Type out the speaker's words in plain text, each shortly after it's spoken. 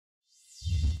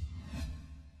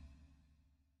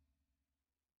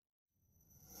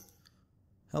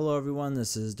Hello everyone,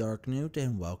 this is Darknewt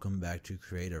and welcome back to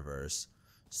Creativerse.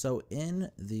 So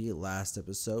in the last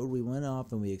episode we went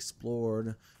off and we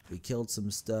explored, we killed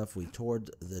some stuff, we toured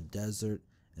the desert,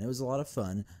 and it was a lot of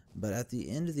fun. But at the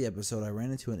end of the episode I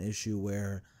ran into an issue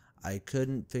where I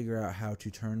couldn't figure out how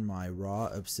to turn my raw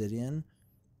obsidian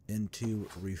into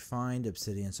refined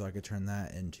obsidian so I could turn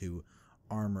that into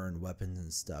armor and weapons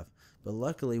and stuff. But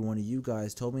luckily one of you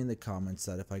guys told me in the comments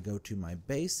that if I go to my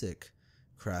basic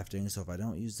crafting, so if I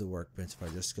don't use the workbench, if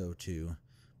I just go to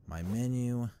my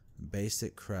menu,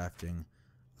 basic crafting,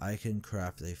 I can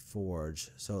craft a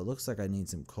forge. So it looks like I need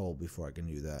some coal before I can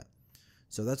do that.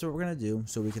 So that's what we're gonna do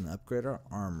so we can upgrade our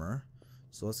armor.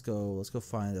 So let's go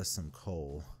find us some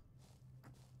coal.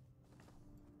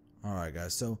 Alright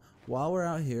guys, so while we're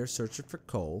out here searching for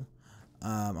coal,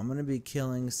 I'm gonna be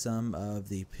killing some of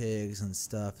the pigs and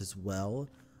stuff as well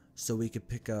so we could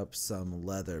pick up some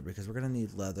leather, because we're gonna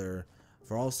need leather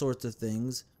for all sorts of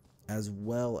things, as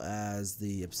well as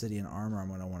the obsidian armor I'm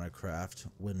going to want to craft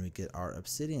when we get our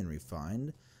obsidian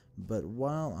refined. But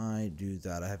while I do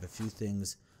that, I have a few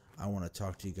things I want to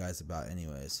talk to you guys about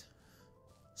anyways.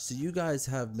 So you guys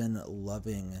have been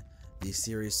loving the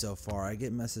series so far. I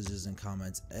get messages and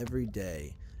comments every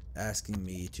day asking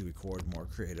me to record more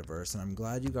Creativerse, and I'm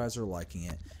glad you guys are liking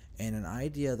it. And an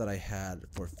idea that I had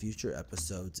for future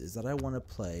episodes is that I want to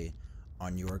play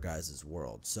on your guys'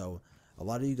 world. So a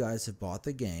lot of you guys have bought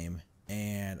the game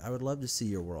and I would love to see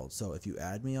your world. So if you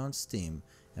add me on Steam,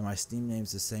 and my Steam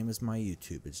name's the same as my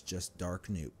YouTube, it's just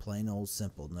Darknewt, plain old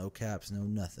simple, no caps, no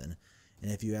nothing.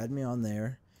 And if you add me on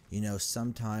there, you know,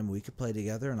 sometime we could play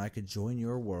together and I could join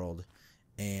your world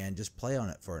and just play on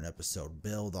it for an episode,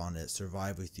 build on it,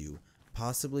 survive with you,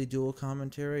 possibly dual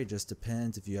commentary, just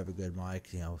depends if you have a good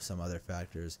mic, you know, some other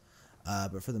factors.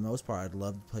 But for the most part, I'd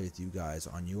love to play with you guys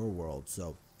on your world.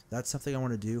 So that's something I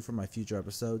want to do for my future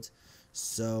episodes.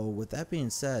 So with that being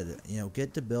said, you know,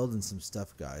 get to building some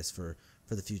stuff, guys, for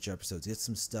the future episodes. Get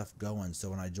some stuff going so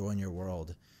when I join your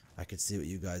world, I could see what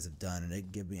you guys have done, and it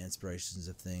could give me inspirations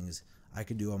of things I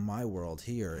could do on my world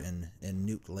here in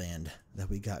Newt land that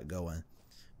we got going.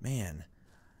 Man,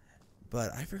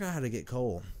 but I forgot how to get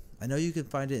coal. I know you can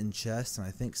find it in chests, and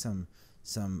I think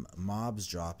some mobs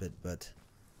drop it, but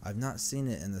I've not seen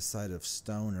it in the side of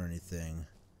stone or anything.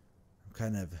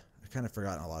 I've kind of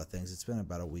forgotten a lot of things. It's been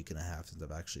about a week and a half since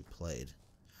I've actually played.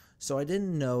 So I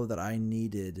didn't know that I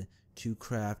needed to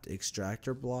craft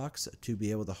extractor blocks to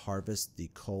be able to harvest the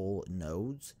coal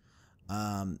nodes.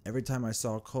 Every time I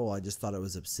saw coal, I just thought it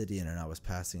was obsidian and I was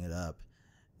passing it up.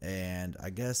 And I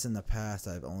guess in the past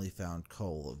I've only found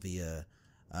coal via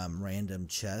random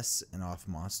chests and off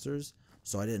monsters.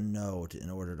 So I didn't know in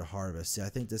order to harvest. See, I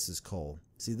think this is coal.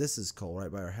 See, this is coal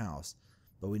right by our house.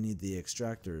 But we need the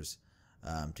extractors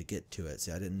to get to it.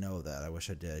 See, I didn't know that. I wish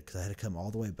I did, because I had to come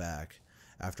all the way back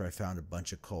after I found a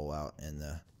bunch of coal out in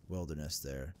the wilderness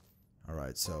there.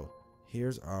 Alright, so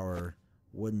here's our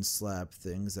wooden slab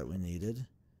things that we needed.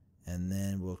 And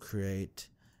then we'll create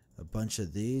a bunch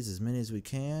of these, as many as we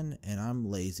can. And I'm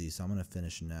lazy, so I'm going to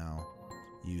finish now.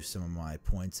 Use some of my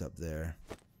points up there.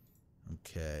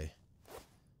 Okay.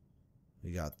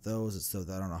 We got those. Let's throw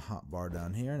that on a hot bar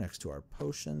down here next to our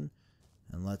potion.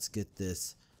 And let's get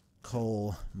this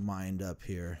coal mined up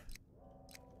here.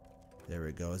 There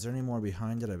we go. Is there any more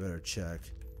behind it? I better check.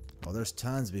 Oh, there's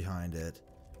tons behind it.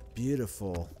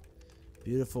 Beautiful.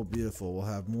 Beautiful, beautiful. We'll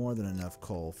have more than enough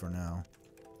coal for now.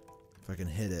 If I can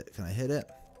hit it. Can I hit it?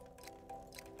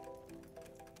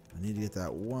 I need to get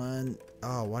that one.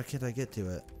 Oh, why can't I get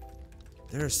to it?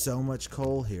 There's so much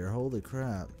coal here. Holy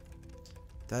crap.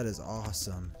 That is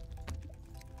awesome.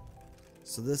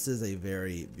 So this is a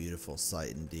very beautiful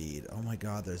sight indeed. Oh my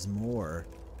god, there's more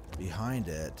behind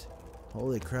it.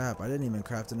 Holy crap, I didn't even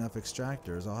craft enough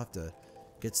extractors. I'll have to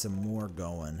get some more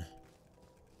going.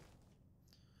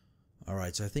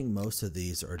 Alright, so I think most of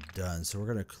these are done. So we're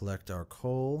going to collect our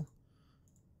coal.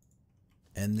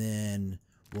 And then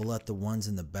we'll let the ones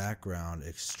in the background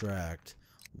extract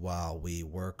while we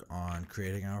work on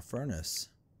creating our furnace.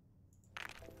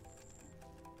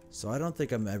 So I don't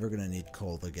think I'm ever going to need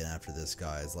coal again after this,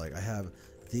 guys. Like, I have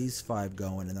these 5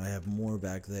 going, and then I have more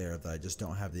back there that I just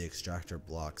don't have the extractor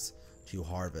blocks to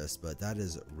harvest, but that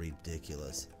is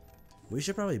ridiculous. We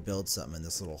should probably build something in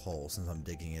this little hole since I'm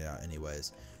digging it out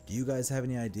anyways. Do you guys have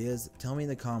any ideas? Tell me in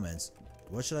the comments,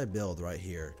 what should I build right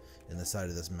here in the side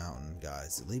of this mountain,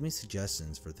 guys? Leave me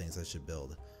suggestions for things I should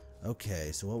build.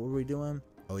 Okay, so what were we doing?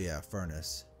 Oh yeah,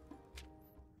 furnace.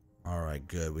 Alright,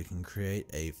 good. We can create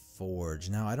a forge.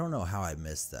 Now, I don't know how I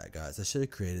missed that, guys. I should have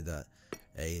created that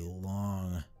a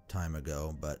long time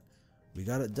ago, but we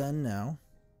got it done now.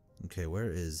 Okay,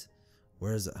 where is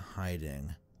Where is it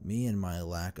hiding? Me and my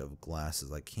lack of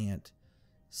glasses. I can't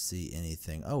see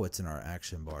anything. Oh, it's in our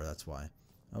action bar. That's why.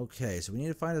 Okay, so we need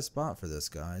to find a spot for this,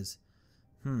 guys.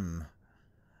 Now,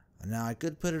 I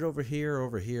could put it over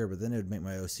here, but then it would make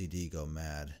my OCD go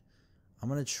mad. I'm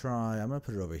going to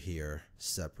put it over here,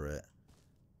 separate.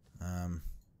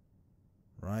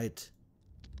 Right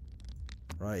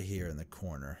here in the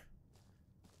corner.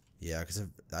 Yeah, because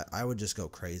I would just go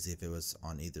crazy if it was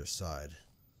on either side.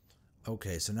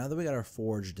 Okay, so now that we got our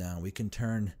forge down, we can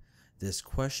turn this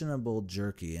questionable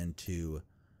jerky into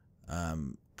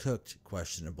cooked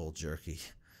questionable jerky.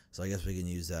 So I guess we can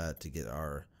use that to get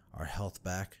our health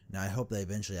back. Now I hope they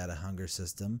eventually add a hunger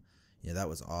system. Yeah, that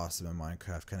was awesome in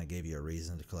Minecraft. Kind of gave you a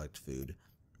reason to collect food.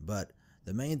 But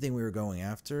the main thing we were going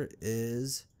after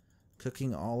is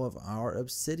cooking all of our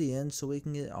obsidian so we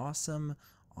can get awesome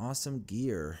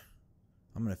gear.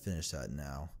 I'm gonna finish that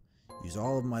now. Use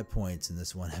all of my points in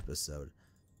this one episode.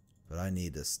 But I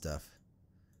need this stuff.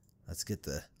 Let's get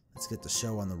the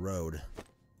show on the road.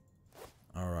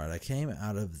 Alright, I came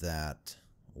out of that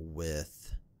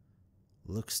with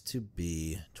looks to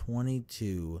be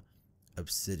 22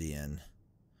 obsidian.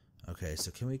 Okay, so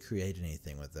can we create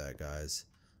anything with that, guys?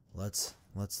 Let's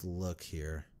look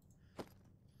here.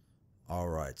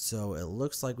 Alright, so it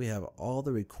looks like we have all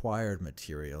the required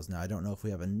materials. Now I don't know if we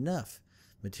have enough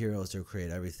materials to create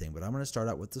everything, but I'm going to start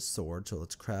out with the sword, so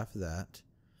let's craft that.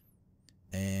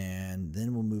 And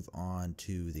then we'll move on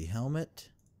to the helmet.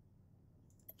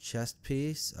 Chest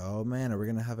piece. Oh man, are we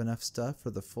going to have enough stuff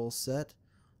for the full set?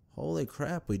 Holy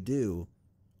crap, we do.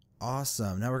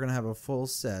 Awesome. Now we're going to have a full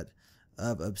set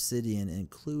of obsidian,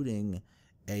 including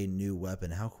a new weapon.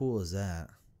 How cool is that?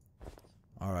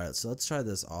 Alright, so let's try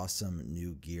this awesome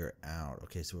new gear out.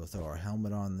 Okay, so we'll throw our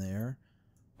helmet on there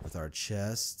with our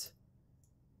chest.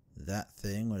 That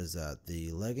thing, what is that?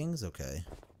 The leggings? Okay.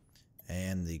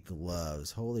 And the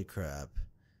gloves. Holy crap.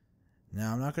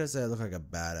 Now, I'm not going to say I look like a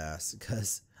badass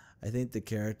because I think the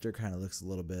character kind of looks a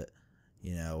little bit,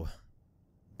 you know,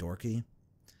 dorky.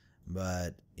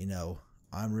 But, you know,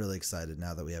 I'm really excited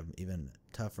now that we have even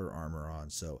tougher armor on,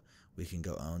 so we can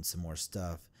go own some more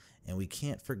stuff. And we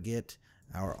can't forget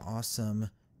our awesome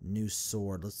new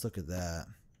sword. Let's look at that.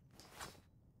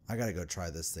 I gotta go try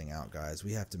this thing out, guys.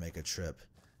 We have to make a trip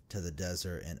to the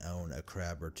desert and own a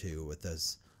crab or two with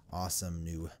this awesome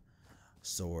new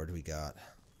sword we got.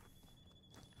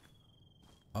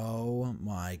 Oh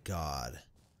my god.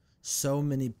 So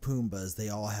many Poombas, they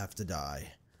all have to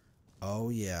die. Oh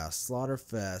yeah,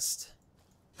 Slaughterfest.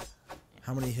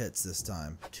 How many hits this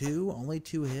time? 2? Only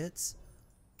 2 hits?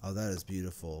 Oh, that is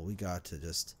beautiful. We got to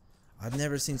just... I've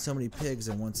never seen so many pigs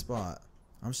in one spot.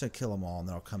 I'm just gonna kill them all and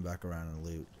then I'll come back around and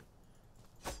loot.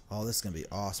 Oh, this is gonna be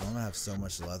awesome. I'm gonna have so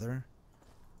much leather.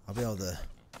 I'll be able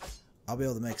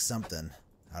to make something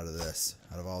out of this,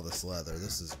 out of all this leather.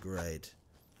 This is great.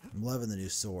 I'm loving the new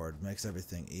sword. Makes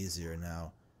everything easier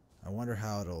now. I wonder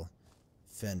how it'll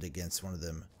fend against one of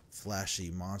them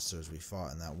flashy monsters we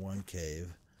fought in that one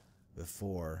cave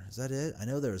before. Is that it? I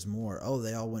know there's more. Oh,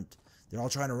 they're all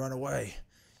trying to run away.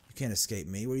 You can't escape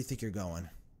me. Where do you think you're going?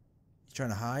 You trying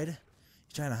to hide?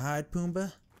 You trying to hide,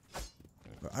 Pumbaa?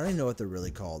 I don't even know what they're really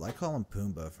called. I call them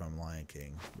Pumbaa from Lion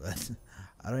King, but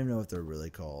I don't even know what they're really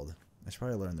called. I should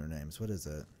probably learn their names. What is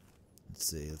it? Let's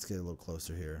see. Let's get a little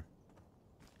closer here.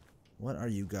 What are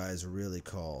you guys really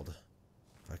called?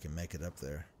 If I can make it up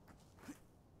there.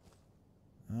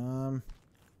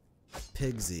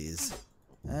 Pigsies.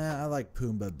 I like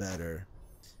Pumbaa better.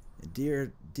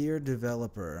 Dear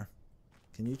developer,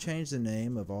 can you change the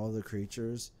name of all the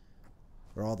creatures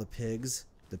or all the pigs,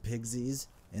 the pigsies,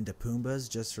 into Pumbas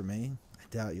just for me? I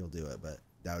doubt you'll do it, but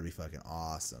that would be fucking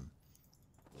awesome.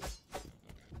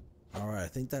 Alright, I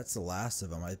think that's the last of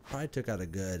them. I probably took out a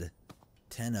good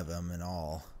 10 of them in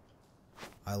all.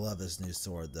 I love this new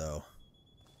sword though.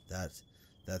 That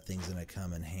thing's gonna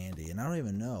come in handy. And I don't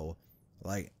even know,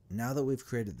 like, now that we've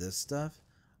created this stuff,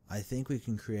 I think we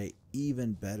can create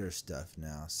even better stuff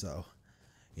now. So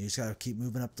you just gotta keep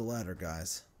moving up the ladder,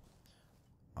 guys.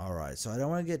 Alright, so I don't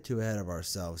want to get too ahead of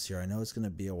ourselves here. I know it's gonna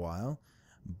be a while,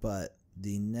 but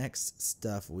the next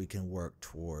stuff we can work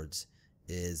towards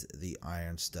is the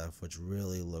iron stuff, which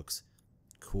really looks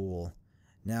cool.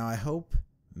 Now I hope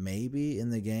maybe in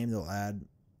the game they'll add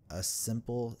a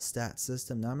simple stat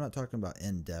system. Now I'm not talking about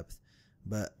in-depth,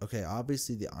 but okay,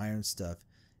 obviously the iron stuff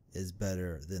is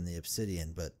better than the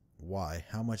obsidian, but why?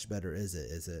 How much better is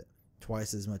it? Is it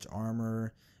twice as much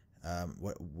armor?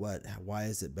 Why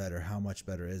is it better? How much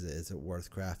better is it? Is it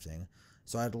worth crafting?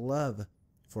 So I'd love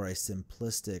for a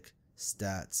simplistic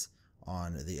stats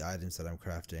on the items that I'm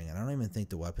crafting, and I don't even think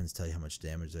the weapons tell you how much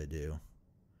damage they do.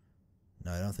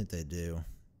 No, I don't think they do.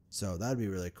 So that'd be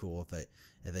really cool if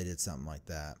they did something like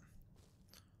that.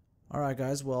 Alright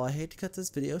guys, well I hate to cut this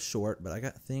video short, but I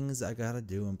got things I gotta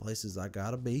do and places I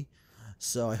gotta be.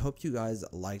 So I hope you guys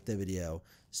liked the video.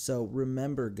 So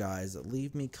remember guys,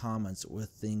 leave me comments with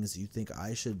things you think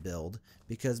I should build,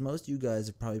 because most of you guys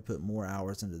have probably put more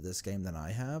hours into this game than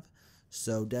I have.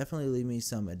 So definitely leave me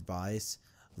some advice,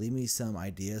 leave me some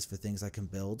ideas for things I can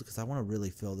build, because I want to really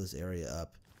fill this area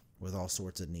up with all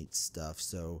sorts of neat stuff.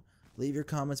 So leave your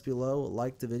comments below,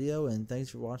 like the video, and thanks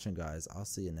for watching guys. I'll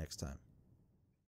see you next time.